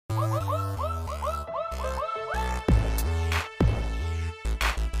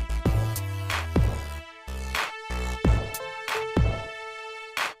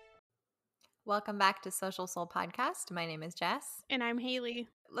Welcome back to Social Soul Podcast. My name is Jess. And I'm Haley.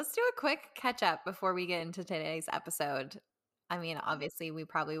 Let's do a quick catch up before we get into today's episode. I mean, obviously, we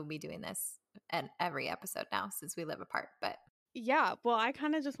probably will be doing this at every episode now since we live apart, but Yeah, well, I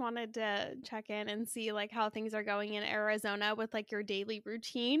kind of just wanted to check in and see like how things are going in Arizona with like your daily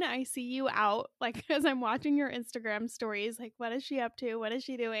routine. I see you out like as I'm watching your Instagram stories, like what is she up to? What is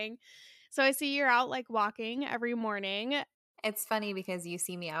she doing? So I see you're out like walking every morning. it's funny because you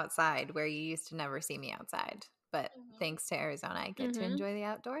see me outside where you used to never see me outside. But thanks to Arizona, I get to enjoy the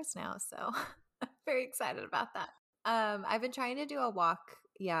outdoors now. So I'm very excited about that. I've been trying to do a walk,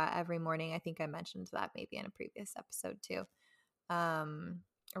 every morning. I think I mentioned that maybe in a previous episode too.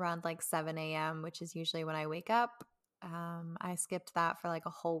 Around like 7 a.m., which is usually when I wake up. I skipped that for like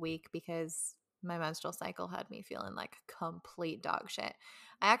a whole week because my menstrual cycle had me feeling like complete dog shit.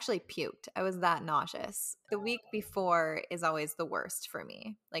 I actually puked. I was that nauseous. The week before is always the worst for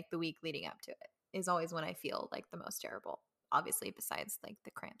me. Like the week leading up to it is always when I feel like the most terrible, obviously, besides like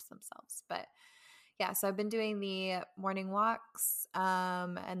the cramps themselves. But yeah, so I've been doing the morning walks.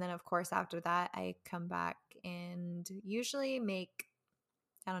 And then, of course, after that, I come back and usually make,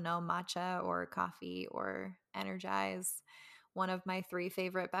 I don't know, matcha or coffee or Energize, one of my 3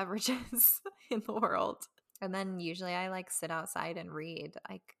 favorite beverages in the world. And then usually I like sit outside and read.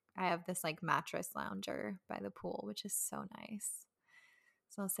 Like I have this like mattress lounger by the pool, which is so nice.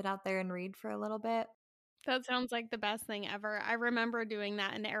 So I'll sit out there and read for a little bit. That sounds like the best thing ever. I remember doing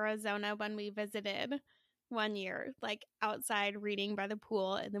that in Arizona when we visited one year, like outside reading by the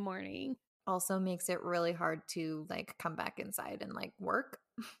pool in the morning. Also makes it really hard to like come back inside and like work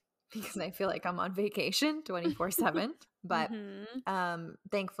because I feel like I'm on vacation 24/7. But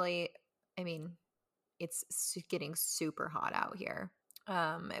thankfully, I mean, it's getting super hot out here.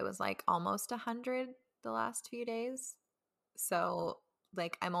 It was like almost 100 the last few days. So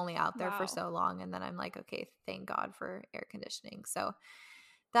like I'm only out there for Wow. so long and then I'm like, okay, thank God for air conditioning. So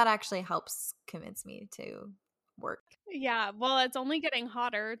that actually helps convince me to work. Yeah, well, it's only getting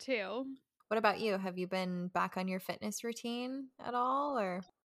hotter too. What about you? Have you been back on your fitness routine at all or?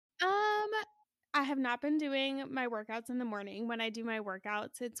 Um, I have not been doing my workouts in the morning. When I do my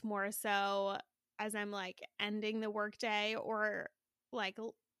workouts, it's more so as I'm like ending the workday or like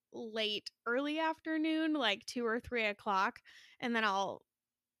late early afternoon, like 2 or 3 o'clock, and then I'll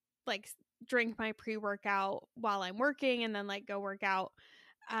like drink my pre-workout while I'm working and then like go work out.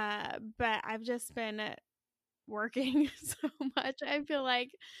 But I've just been working so much. I feel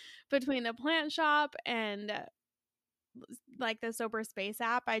like between the plant shop and like the Sober Space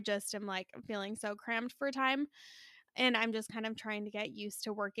app, I just am like feeling so crammed for time. And I'm just kind of trying to get used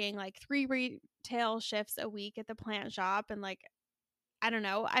to working like 3 retail shifts a week at the plant shop. And like, I don't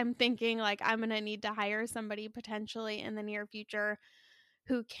know, I'm thinking like I'm going to need to hire somebody potentially in the near future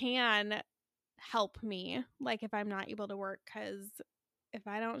who can help me, like if I'm not able to work, because if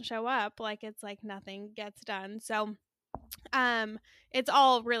I don't show up, like it's like nothing gets done. So it's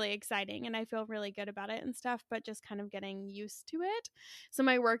all really exciting and I feel really good about it and stuff, but just kind of getting used to it. So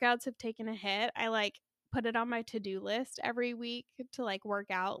my workouts have taken a hit. I like put it on my to-do list every week to like work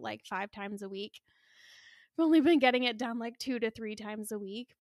out like 5 times a week. I've only been getting it done like 2 to 3 times a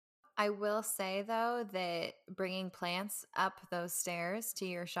week. I will say though that bringing plants up those stairs to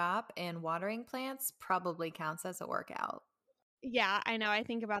your shop and watering plants probably counts as a workout. Yeah, I know. I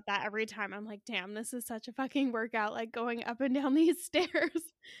think about that every time. I'm like, damn, this is such a fucking workout, like going up and down these stairs.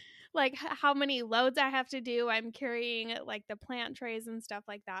 Like how many loads I have to do. I'm carrying like the plant trays and stuff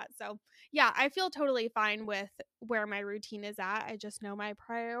like that. So, yeah, I feel totally fine with where my routine is at. I just know my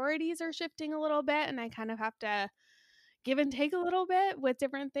priorities are shifting a little bit and I kind of have to give and take a little bit with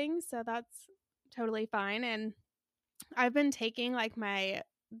different things. So, that's totally fine. And I've been taking like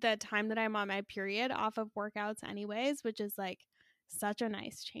the time that I'm on my period off of workouts anyways, which is like such a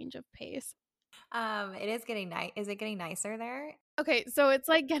nice change of pace. It is getting nice. Is it getting nicer there? Okay, so it's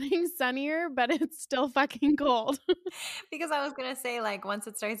like getting sunnier, but it's still fucking cold. Because I was gonna say, like, once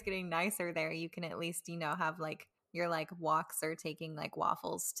it starts getting nicer there, you can at least, have like your like walks or taking like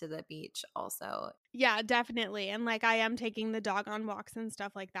waffles to the beach also. Yeah, definitely. And like I am taking the dog on walks and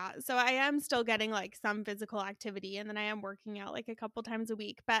stuff like that. So I am still getting like some physical activity and then I am working out like a couple times a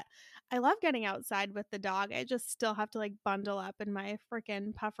week. But I love getting outside with the dog. I just still have to like bundle up in my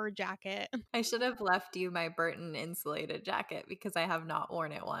freaking puffer jacket. I should have left you my Burton insulated jacket because I have not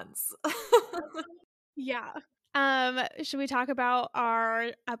worn it once. Yeah. Should we talk about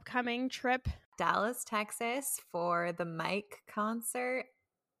our upcoming trip? Dallas, Texas for the Mike concert.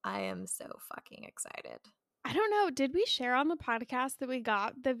 I am so fucking excited. I don't know. Did we share on the podcast that we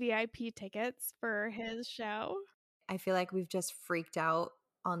got the VIP tickets for his show? I feel like we've just freaked out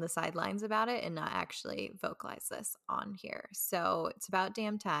on the sidelines about it and not actually vocalize this on here. So it's about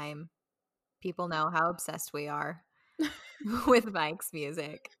damn time people know how obsessed we are with Mike's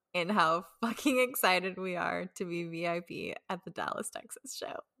music and how fucking excited we are to be VIP at the Dallas, Texas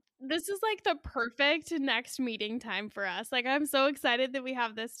show. This is like the perfect next meeting time for us. Like, I'm so excited that we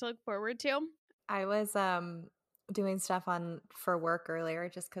have this to look forward to. I was doing stuff for work earlier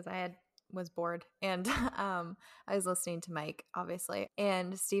just because was bored, and I was listening to Mike, obviously,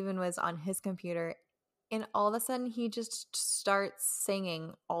 and Steven was on his computer, and all of a sudden he just starts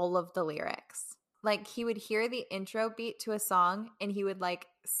singing all of the lyrics. Like, he would hear the intro beat to a song and he would like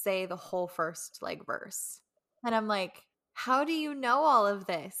say the whole first like verse. And I'm like, how do you know all of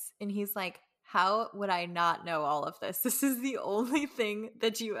this? And he's like, how would I not know all of this? This is the only thing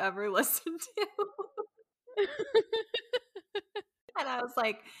that you ever listen to. And I was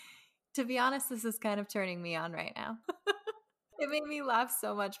like, to be honest, this is kind of turning me on right now. It made me laugh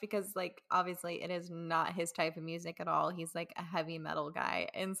so much because, like, obviously it is not his type of music at all. He's like a heavy metal guy.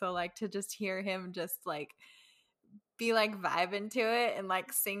 And so, like, to just hear him just like be like vibing to it and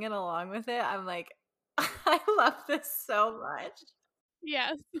like singing along with it, I'm like, I love this so much.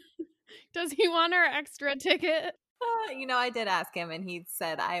 Yes. Does he want our extra ticket? I did ask him and he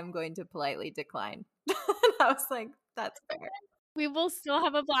said, I am going to politely decline. And I was like, that's fair. We will still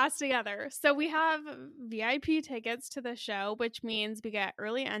have a blast together. So we have VIP tickets to the show, which means we get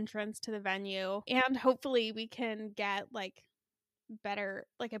early entrance to the venue, and hopefully we can get a better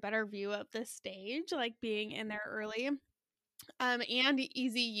view of the stage, like being in there early. And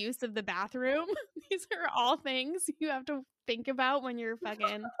easy use of the bathroom. These are all things you have to think about when you're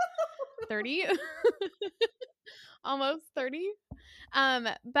fucking 30. Almost 30.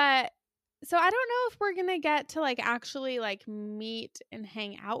 But so I don't know if we're gonna get to like actually like meet and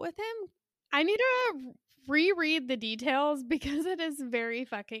hang out with him. I need to reread the details because it is very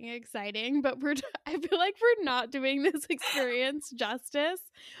fucking exciting, but I feel like we're not doing this experience justice.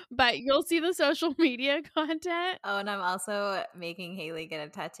 But you'll see the social media content. Oh, and I'm also making Haley get a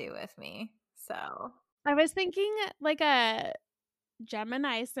tattoo with me. So I was thinking like a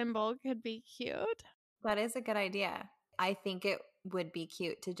Gemini symbol could be cute. that is a good idea. I think it would be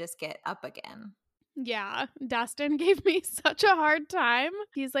cute to just get up again. Yeah, Dustin gave me such a hard time.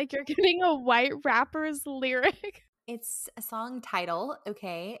 He's like, you're getting a white rapper's lyric. It's a song title,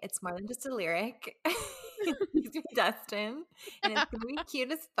 okay? It's more than just a lyric. Excuse me, Dustin. And it's going to be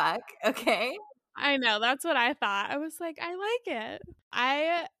cute as fuck, okay? I know, that's what I thought. I was like, I like it.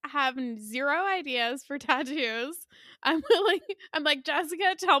 I have 0 ideas for tattoos. I'm like,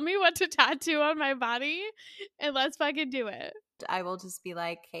 Jessica, tell me what to tattoo on my body and let's fucking do it. I will just be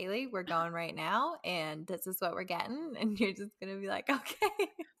like, Haley, we're going right now, and this is what we're getting. And you're just going to be like, okay.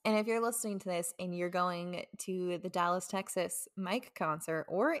 And if you're listening to this and you're going to the Dallas, Texas Mike concert,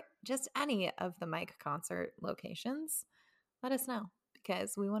 or just any of the Mike concert locations, let us know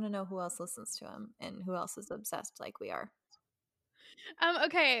because we want to know who else listens to him and who else is obsessed like we are.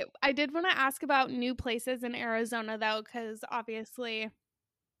 Okay, I did want to ask about new places in Arizona though, because obviously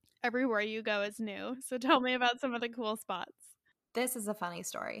everywhere you go is new. So tell me about some of the cool spots. This is a funny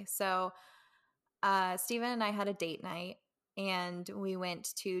story. So Steven and I had a date night and we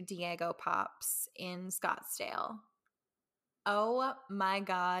went to Diego Pops in Scottsdale. Oh my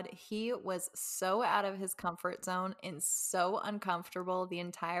God. He was so out of his comfort zone and so uncomfortable the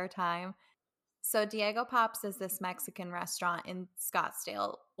entire time. So Diego Pops is this Mexican restaurant in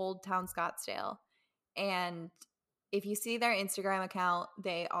Scottsdale, Old Town Scottsdale. And if you see their Instagram account,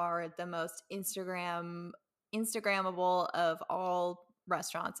 they are the most Instagrammable of all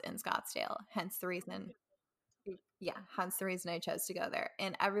restaurants in Scottsdale. Hence the reason I chose to go there.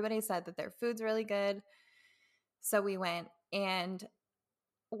 And everybody said that their food's really good. So we went, and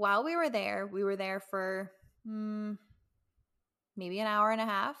while we were there for maybe an hour and a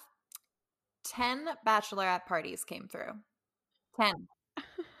half. 10 bachelorette parties came through. 10.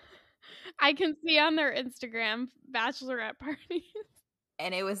 I can see on their Instagram bachelorette parties.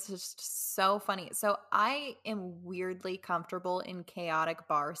 And it was just so funny. So I am weirdly comfortable in chaotic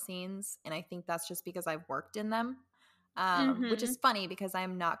bar scenes. And I think that's just because I've worked in them, which is funny because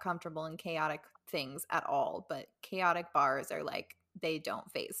I'm not comfortable in chaotic things at all. But chaotic bars are like, they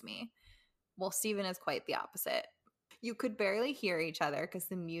don't faze me. Well, Steven is quite the opposite. You could barely hear each other because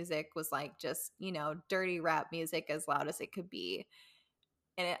the music was like just, dirty rap music as loud as it could be.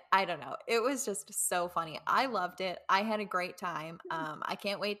 And I don't know. It was just so funny. I loved it. I had a great time. I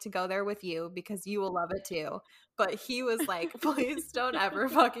can't wait to go there with you because you will love it too. But he was like, please don't ever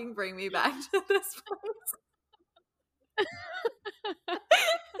fucking bring me back to this place.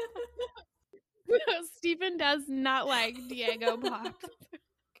 Steven does not like Diego Pops.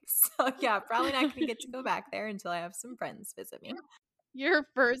 So yeah, probably not going to get to go back there until I have some friends visit me. Your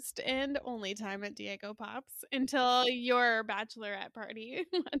first and only time at Diego Pops until your bachelorette party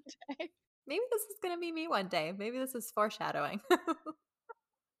one day. Maybe this is going to be me one day. Maybe this is foreshadowing.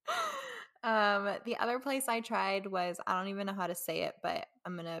 The other place I tried was, I don't even know how to say it, but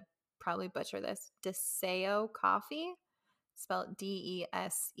I'm going to probably butcher this. Deseo Coffee, spelled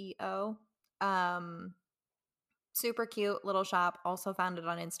Deseo. Super cute little shop. Also found it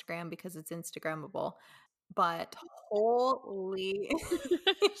on Instagram because it's Instagrammable. But holy,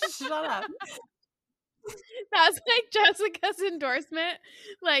 shut up. That's like Jessica's endorsement.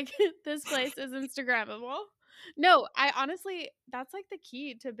 Like, this place is Instagrammable. No, I honestly, that's like the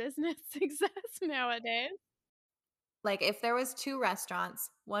key to business success nowadays. Like, if there was 2 restaurants,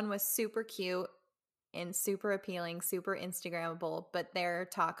 one was super cute and super appealing, super Instagrammable, but their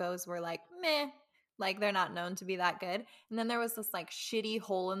tacos were like meh, like they're not known to be that good. And then there was this like shitty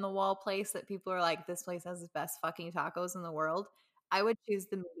hole in the wall place that people are like, this place has the best fucking tacos in the world. I would choose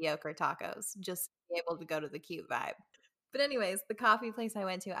the mediocre tacos just to be able to go to the cute vibe. But anyways, the coffee place I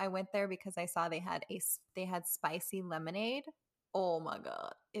went there because I saw they had spicy lemonade. Oh my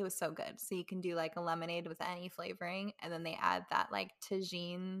god, it was so good. So you can do like a lemonade with any flavoring, and then they add that like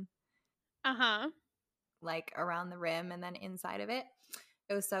tagine like around the rim and then inside of it.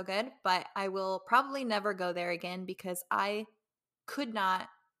 It was so good, but I will probably never go there again because I could not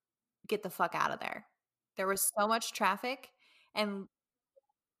get the fuck out of there. There was so much traffic and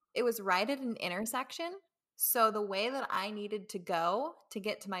it was right at an intersection. So the way that I needed to go to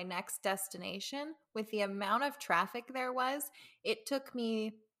get to my next destination, with the amount of traffic there was, it took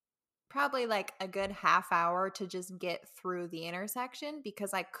me probably like a good half hour to just get through the intersection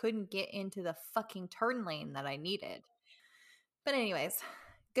because I couldn't get into the fucking turn lane that I needed. But anyways,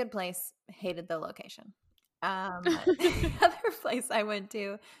 good place. Hated the location. The other place I went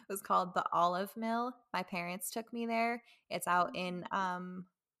to was called the Olive Mill. My parents took me there. It's out in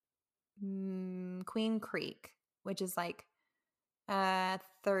Queen Creek, which is like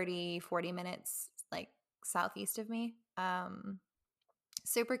 30-40 minutes like southeast of me.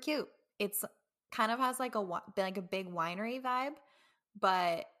 Super cute. It's kind of has like a big winery vibe,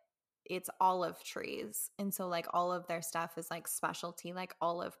 but it's olive trees. And so like all of their stuff is like specialty like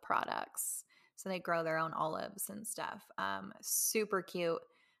olive products. So they grow their own olives and stuff. Super cute.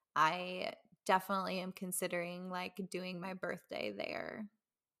 I definitely am considering like doing my birthday there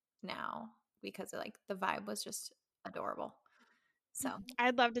now because like the vibe was just adorable. So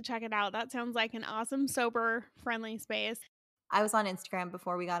I'd love to check it out. That sounds like an awesome, sober, friendly space. I was on Instagram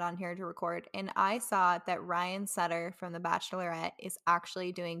before we got on here to record, and I saw that Ryan Sutter from The Bachelorette is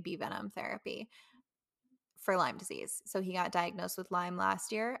actually doing bee venom therapy for Lyme disease. So he got diagnosed with Lyme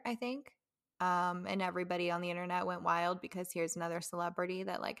last year, I think. And everybody on the internet went wild because here's another celebrity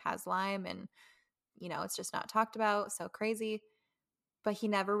that like has Lyme, and you know, it's just not talked about. So crazy. But he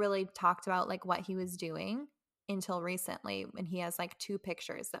never really talked about like what he was doing until recently when he has like 2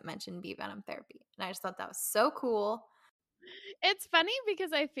 pictures that mention bee venom therapy. And I just thought that was so cool. It's funny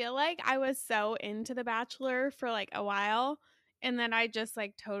because I feel like I was so into The Bachelor for like a while, and then I just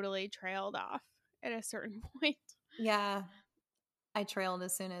like totally trailed off at a certain point. Yeah, I trailed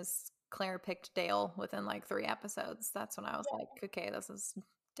as soon as Claire picked Dale within like 3 episodes. That's when I was like, okay, this is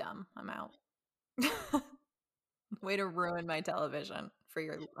dumb. I'm out. Way to ruin my television for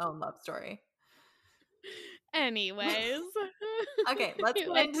your own love story. Anyways. Okay, let's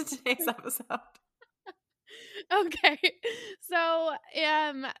get into today's episode. Okay. So,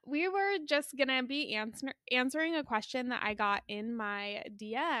 we were just going to be answering a question that I got in my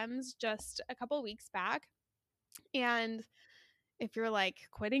DMs just a couple weeks back. And if you're like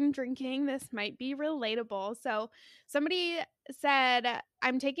quitting drinking, this might be relatable. So, somebody said,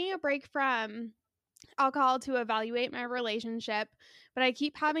 I'm taking a break from alcohol to evaluate my relationship, but I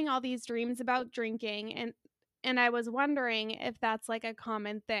keep having all these dreams about drinking, and I was wondering if that's like a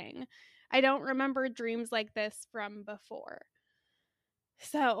common thing. I don't remember dreams like this from before.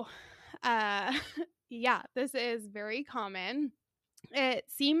 So, yeah, this is very common. It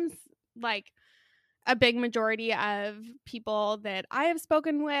seems like a big majority of people that I have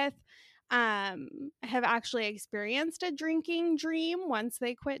spoken with have actually experienced a drinking dream once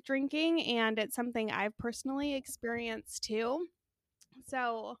they quit drinking, and it's something I've personally experienced too.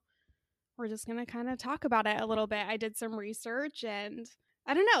 So we're just going to kind of talk about it a little bit. I did some research, and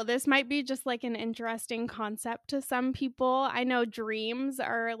I don't know, this might be just like an interesting concept to some people. I know dreams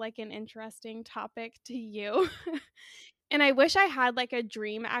are like an interesting topic to you. And I wish I had like a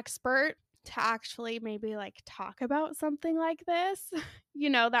dream expert to actually maybe like talk about something like this.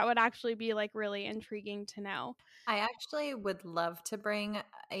 That would actually be like really intriguing to know. I actually would love to bring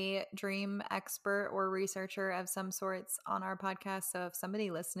a dream expert or researcher of some sorts on our podcast. So if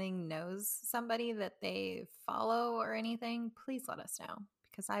somebody listening knows somebody that they follow or anything, please let us know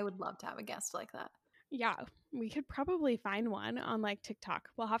because I would love to have a guest like that. Yeah, we could probably find one on like TikTok.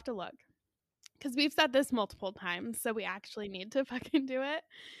 We'll have to look. Because we've said this multiple times, so we actually need to fucking do it.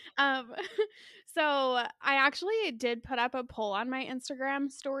 Um, so I actually did put up a poll on my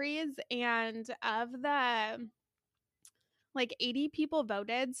Instagram stories, and of the like 80 people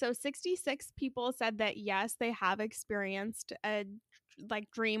voted, so 66 people said that yes, they have experienced a like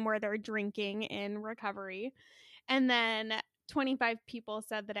dream where they're drinking in recovery, and then 25 people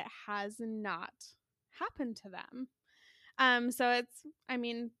said that it has not happened to them. So it's, I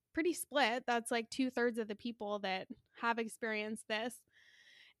mean, pretty split. That's like 2/3 of the people that have experienced this.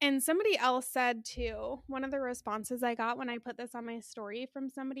 And somebody else said too, one of the responses I got when I put this on my story from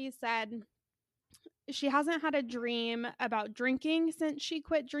somebody said she hasn't had a dream about drinking since she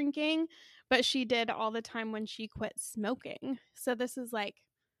quit drinking, but she did all the time when she quit smoking. So this is like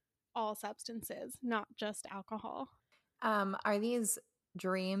all substances, not just alcohol. Are these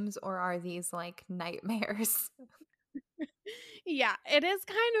dreams or are these like nightmares? Yeah, it is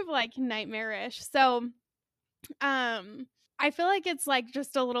kind of like nightmarish. So, I feel like it's like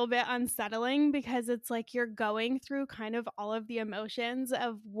just a little bit unsettling because it's like you're going through kind of all of the emotions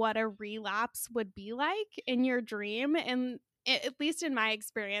of what a relapse would be like in your dream. And at least in my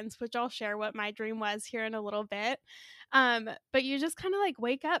experience, which I'll share what my dream was here in a little bit. But you just kind of like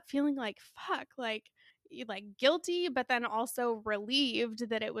wake up feeling like, fuck, like guilty, but then also relieved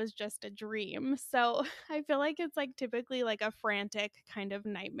that it was just a dream. So I feel like it's like typically like a frantic kind of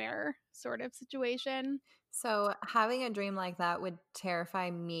nightmare sort of situation. So, having a dream like that would terrify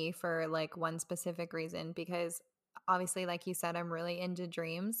me for like one specific reason because obviously, like you said, I'm really into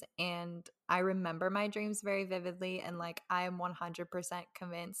dreams and I remember my dreams very vividly. And like, I am 100%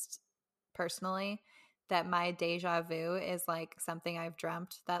 convinced personally that my deja vu is like something I've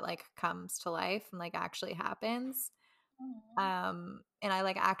dreamt that like comes to life and like actually happens. And I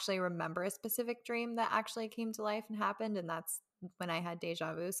like actually remember a specific dream that actually came to life and happened. And that's when I had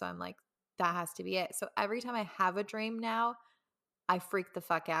deja vu. So I'm like, that has to be it. So every time I have a dream now, I freak the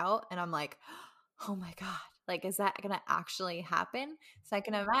fuck out and I'm like, oh my God, like, is that going to actually happen? So I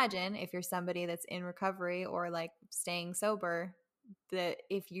can imagine if you're somebody that's in recovery or like staying sober, that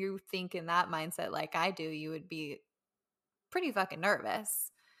if you think in that mindset like I do, you would be pretty fucking nervous.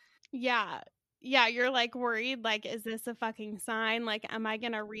 Yeah. Yeah, you're like worried, like, is this a fucking sign? Like, am I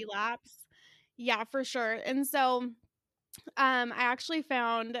gonna relapse? Yeah, for sure. And so, I actually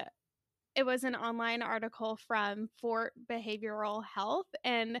found it was an online article from Fort Behavioral Health,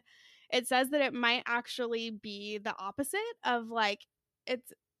 and it says that it might actually be the opposite of like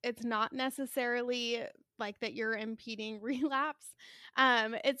it's it's not necessarily like that you're impeding relapse.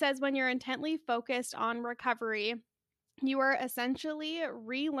 It says when you're intently focused on recovery, you are essentially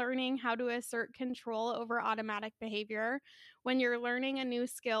relearning how to assert control over automatic behavior. When you're learning a new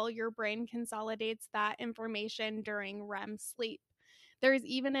skill, your brain consolidates that information during REM sleep. There's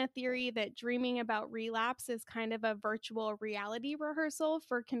even a theory that dreaming about relapse is kind of a virtual reality rehearsal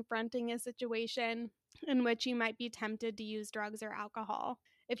for confronting a situation in which you might be tempted to use drugs or alcohol.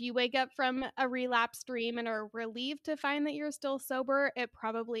 If you wake up from a relapse dream and are relieved to find that you're still sober, it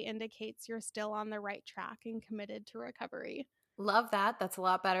probably indicates you're still on the right track and committed to recovery. Love that. That's a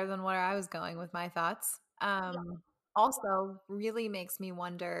lot better than where I was going with my thoughts. Also, really makes me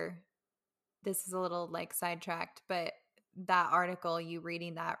wonder. This is a little like sidetracked, but that article, you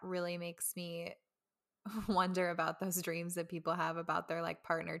reading that really makes me wonder about those dreams that people have about their like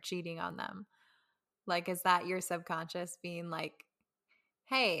partner cheating on them. Like, is that your subconscious being like,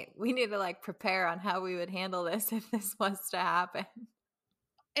 hey, we need to like prepare on how we would handle this if this was to happen?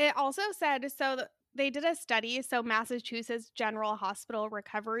 It also said they did a study. So, Massachusetts General Hospital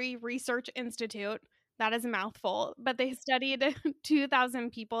Recovery Research Institute, that is a mouthful, but they studied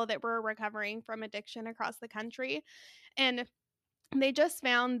 2,000 people that were recovering from addiction across the country. And they just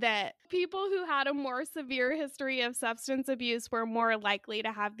found that people who had a more severe history of substance abuse were more likely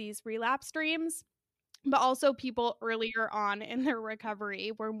to have these relapse dreams, but also people earlier on in their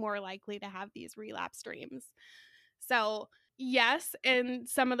recovery were more likely to have these relapse dreams. So, yes, in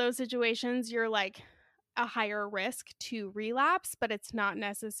some of those situations, you're like a higher risk to relapse, but it's not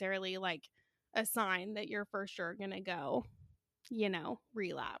necessarily like a sign that you're for sure going to go,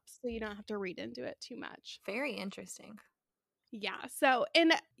 relapse. So you don't have to read into it too much. Very interesting. Yeah. So,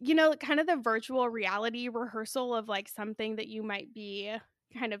 and kind of the virtual reality rehearsal of like something that you might be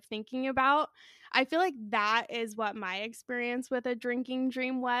kind of thinking about. I feel like that is what my experience with a drinking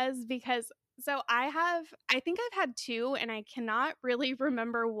dream was, because I think I've had two and I cannot really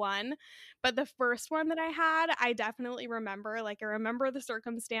remember one, but the first one that I had, I definitely remember. Like, I remember the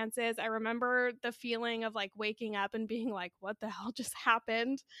circumstances. I remember the feeling of like waking up and being like, what the hell just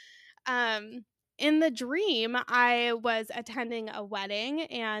happened? Um, in the dream, I was attending a wedding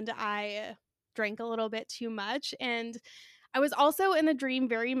and I drank a little bit too much. And I was also in the dream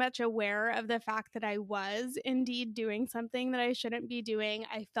very much aware of the fact that I was indeed doing something that I shouldn't be doing.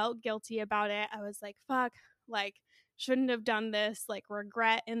 I felt guilty about it. I was like, fuck, like, shouldn't have done this, like,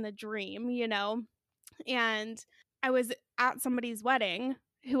 regret in the dream, you know? And I was at somebody's wedding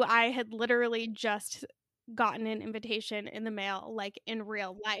who I had literally just gotten an invitation in the mail, like, in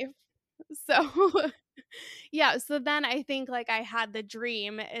real life. So, yeah, so then I think, like, I had the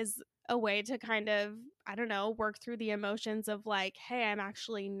dream as a way to kind of, I don't know, work through the emotions of, like, "Hey, I'm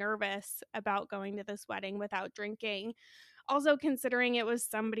actually nervous about going to this wedding without drinking." Also, considering it was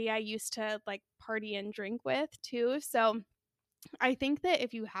somebody I used to, like, party and drink with too, so I think that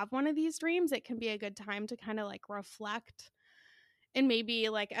if you have one of these dreams, it can be a good time to kinda, like, reflect and maybe,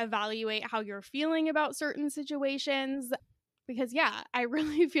 like, evaluate how you're feeling about certain situations, because yeah, I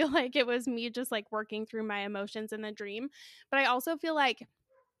really feel like it was me just like working through my emotions in the dream. But I also feel like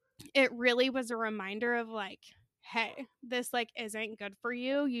it really was a reminder of like, hey, this like isn't good for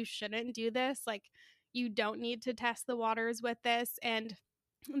you. You shouldn't do this. Like, you don't need to test the waters with this. And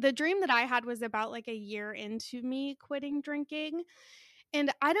the dream that I had was about like a year into me quitting drinking.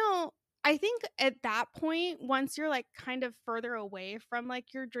 And I think at that point, once you're like kind of further away from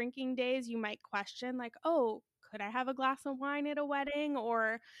like your drinking days, you might question like, oh, could I have a glass of wine at a wedding,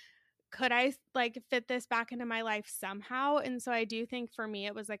 or could I like fit this back into my life somehow? And so I do think for me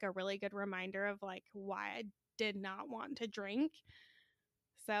it was like a really good reminder of like why I did not want to drink.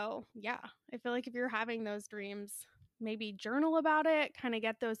 So, yeah, I feel like if you're having those dreams, maybe journal about it, kind of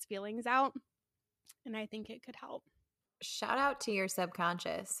get those feelings out, and I think it could help. Shout out to your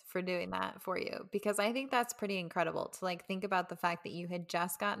subconscious for doing that for you, because I think that's pretty incredible to like think about the fact that you had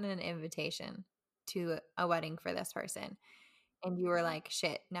just gotten an invitation to a wedding for this person and you were like,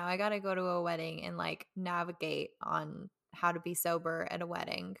 shit, now I got to go to a wedding and like navigate on how to be sober at a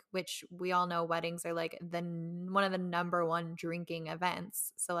wedding, which we all know weddings are like one of the number one drinking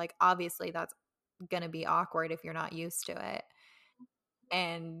events. So like obviously that's going to be awkward if you're not used to it.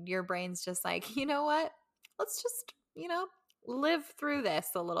 And your brain's just like, you know what? Let's just, live through this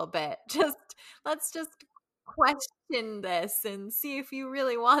a little bit. Let's just question this and see if you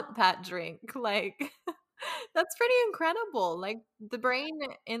really want that drink. Like, that's pretty incredible. Like, the brain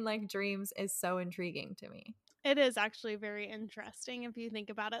in like dreams is so intriguing to me. It is actually very interesting if you think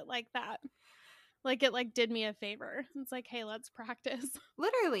about it like that. Like, it like did me a favor. It's like, hey, let's practice.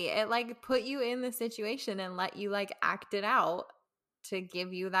 Literally, it like put you in the situation and let you like act it out to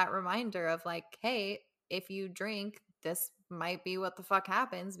give you that reminder of like, hey, if you drink, this might be what the fuck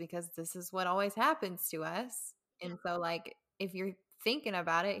happens because this is what always happens to us. And so, like, if you're thinking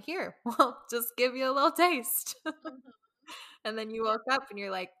about it, here, well, just give you a little taste. And then you woke up and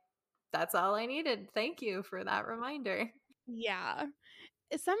you're like, that's all I needed. Thank you for that reminder. Yeah.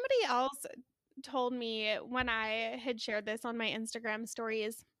 Somebody else told me when I had shared this on my Instagram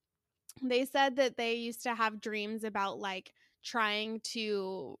stories, they said that they used to have dreams about like trying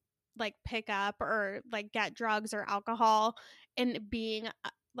to like pick up or like get drugs or alcohol and being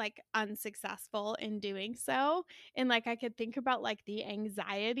like unsuccessful in doing so. And like I could think about like the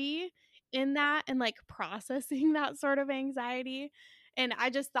anxiety in that and like processing that sort of anxiety. And I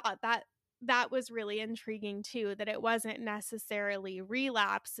just thought that that was really intriguing too, that it wasn't necessarily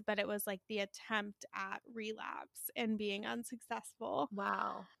relapse, but it was like the attempt at relapse and being unsuccessful.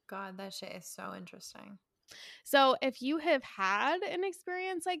 Wow. God, that shit is so interesting. So, if you have had an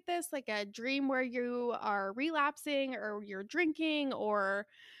experience like this, like a dream where you are relapsing or you're drinking or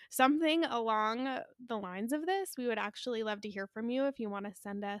something along the lines of this, we would actually love to hear from you. If you want to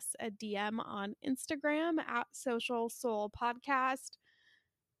send us a DM on Instagram at Social Soul Podcast,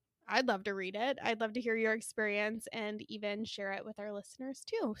 I'd love to read it. I'd love to hear your experience and even share it with our listeners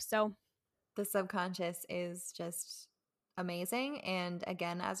too. So, The subconscious is just amazing. And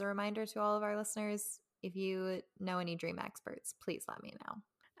again, as a reminder to all of our listeners, if you know any dream experts, please let me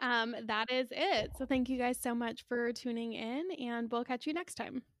know. that is it. So, thank you guys so much for tuning in, and we'll catch you next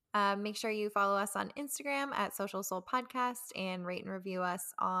time. Make sure you follow us on Instagram at Social Soul Podcast and rate and review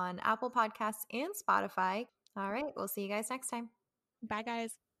us on Apple Podcasts and Spotify. All right, we'll see you guys next time. Bye,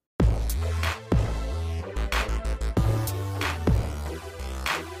 guys.